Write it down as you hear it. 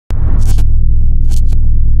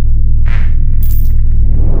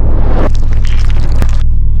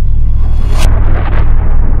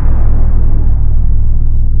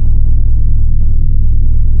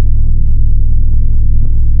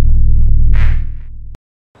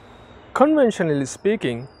Conventionally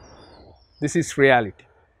speaking, this is reality.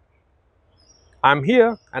 I'm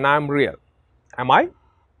here and I'm real. Am I?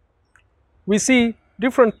 We see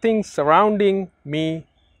different things surrounding me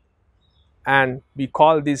and we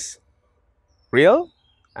call this real,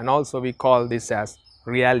 and also we call this as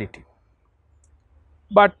reality.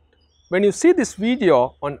 But when you see this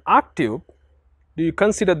video on ArcTube, do you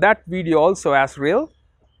consider that video also as real?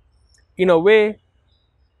 In a way,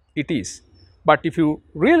 it is. But if you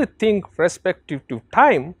really think respective to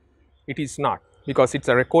time, it is not, because it's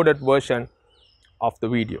a recorded version of the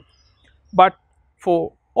video. But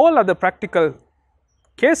for all other practical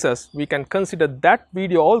cases, we can consider that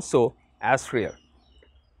video also as real.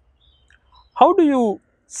 How do you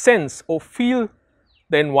sense or feel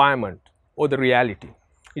the environment or the reality?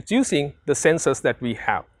 It's using the senses that we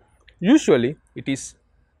have. Usually, it is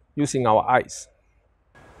using our eyes.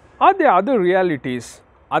 Are there other realities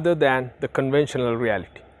other than the conventional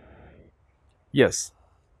reality? Yes,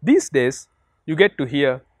 these days you get to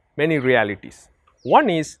hear many realities. One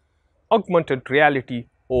is augmented reality,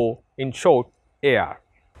 or in short AR.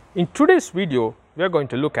 In today's video, we are going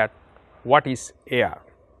to look at what is AR.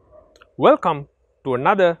 Welcome to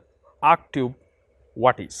another ArcTube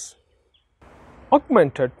What Is.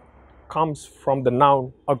 Augmented comes from the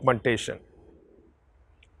noun augmentation.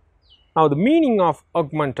 Now the meaning of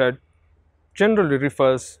augmented generally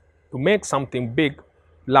refers to make something big,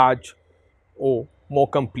 large, or more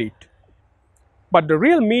complete. But the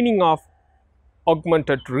real meaning of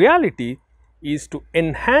augmented reality is to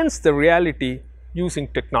enhance the reality using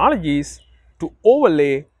technologies to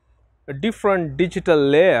overlay a different digital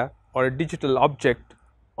layer or a digital object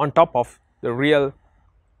on top of the real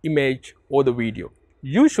image or the video,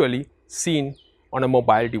 usually seen on a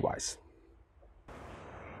mobile device.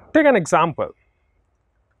 Take an example.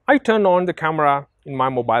 I turn on the camera in my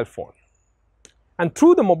mobile phone, and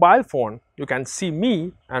through the mobile phone you can see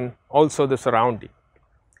me and also the surrounding.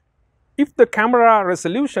 If the camera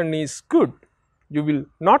resolution is good, you will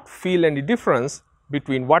not feel any difference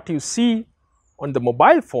between what you see on the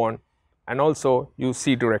mobile phone and also you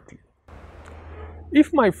see directly.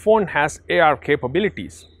 If my phone has AR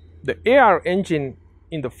capabilities, the AR engine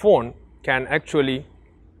in the phone can actually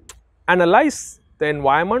analyze the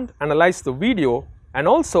environment, analyze the video, and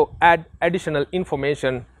also add additional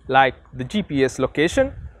information like the GPS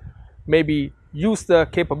location, maybe use the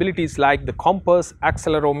capabilities like the compass,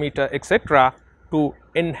 accelerometer, etc. to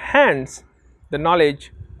enhance the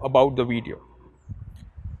knowledge about the video.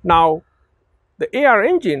 Now, the AR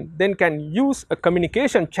engine then can use a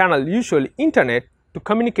communication channel, usually internet, to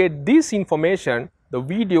communicate this information, the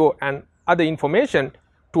video and other information,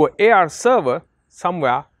 to an AR server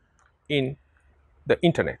somewhere in the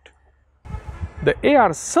internet. The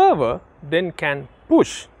AR server then can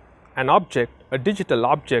push an object, a digital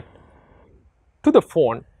object, to the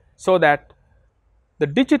phone so that the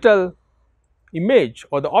digital image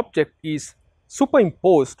or the object is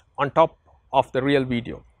superimposed on top of the real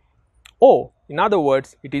video, or in other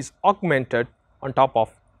words, it is augmented on top of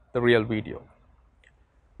the real video.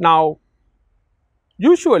 Now,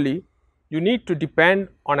 usually you need to depend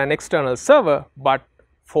on an external server, but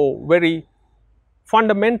for very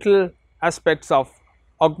fundamental aspects of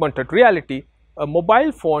augmented reality, a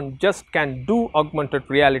mobile phone just can do augmented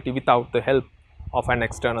reality without the help of an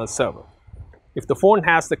external server. If the phone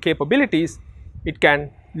has the capabilities, it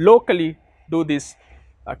can locally do these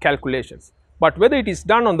calculations. But whether it is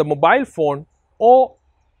done on the mobile phone or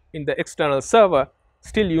in the external server,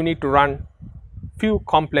 still you need to run few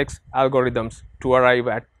complex algorithms to arrive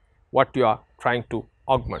at what you are trying to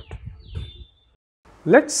augment.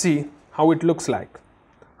 Let's see how it looks like.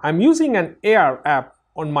 I'm using an AR app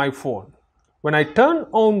on my phone. When I turn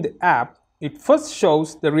on the app, it first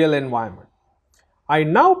shows the real environment. I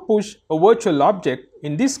now push a virtual object,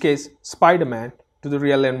 in this case Spider-Man, to the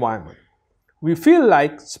real environment. We feel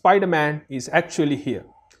like Spider-Man is actually here.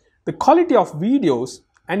 The quality of videos,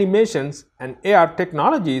 animations and AR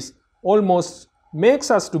technologies almost makes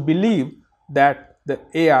us to believe that the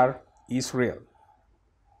AR is real.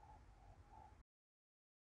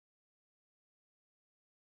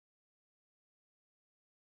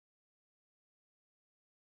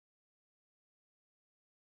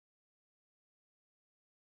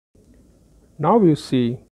 Now you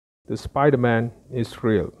see the Spider-Man is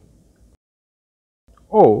real.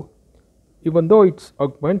 Or, even though it's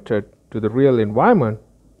augmented to the real environment,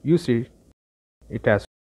 you see it as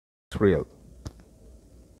real.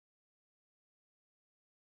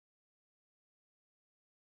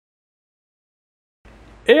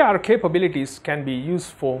 AR capabilities can be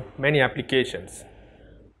used for many applications.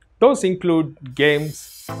 Those include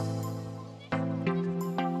games,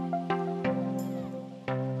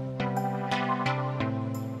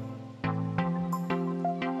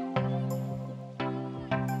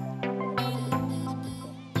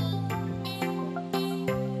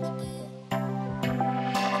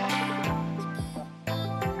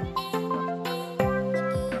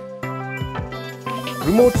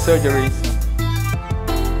 remote surgeries,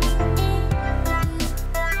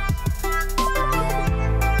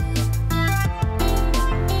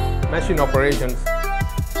 machine operations,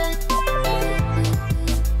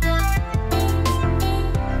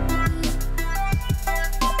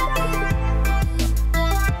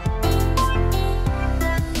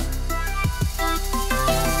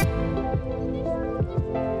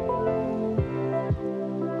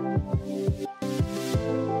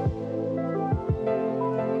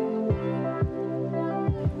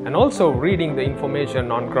 and also reading the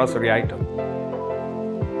information on grocery items.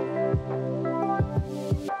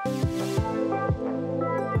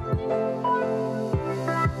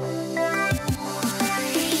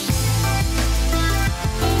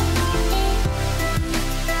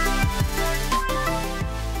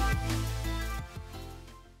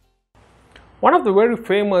 One of the very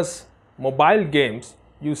famous mobile games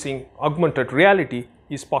using augmented reality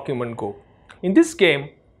is Pokemon Go. In this game,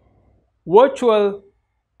 virtual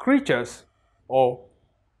creatures or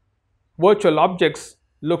virtual objects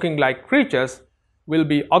looking like creatures will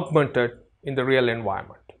be augmented in the real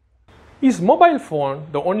environment. Is mobile phone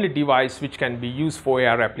the only device which can be used for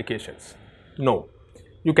AR applications? No.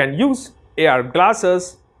 You can use AR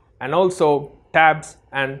glasses and also tabs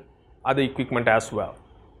and other equipment as well.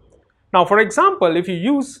 Now, for example, if you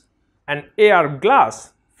use an AR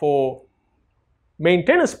glass for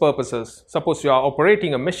maintenance purposes, suppose you are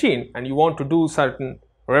operating a machine and you want to do certain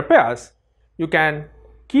repairs, you can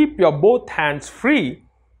keep your both hands free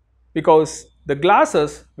because the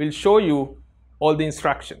glasses will show you all the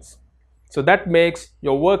instructions. So that makes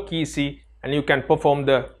your work easy and you can perform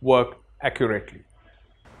the work accurately.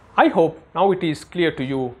 I hope now it is clear to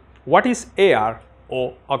you what is AR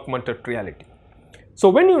or augmented reality. So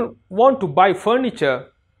when you want to buy furniture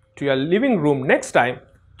to your living room next time,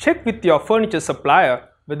 check with your furniture supplier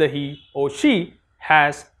whether he or she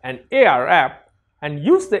has an AR app and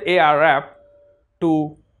use the AR app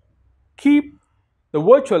to keep the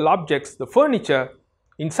virtual objects, the furniture,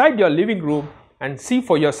 inside your living room and see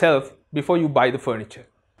for yourself before you buy the furniture.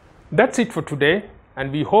 That's it for today,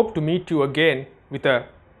 and we hope to meet you again with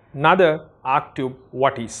another ArcTube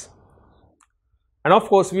What Is. And of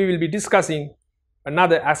course, we will be discussing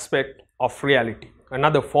another aspect of reality,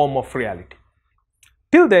 another form of reality.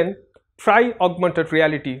 Till then, try augmented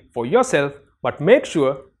reality for yourself, but make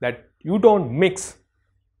sure that you don't mix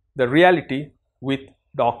the reality with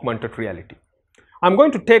the augmented reality. I'm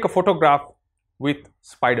going to take a photograph with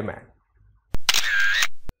Spider-Man.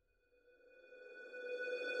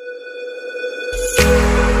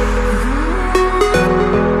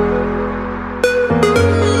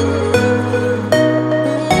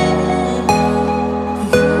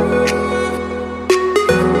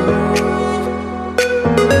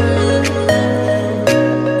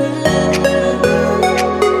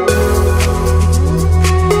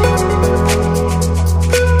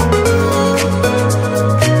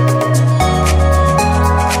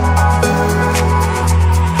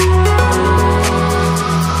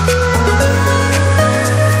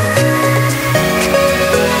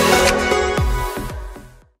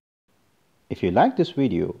 If you like this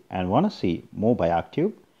video and want to see more by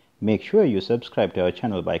ArcTube, make sure you subscribe to our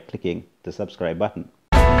channel by clicking the subscribe button.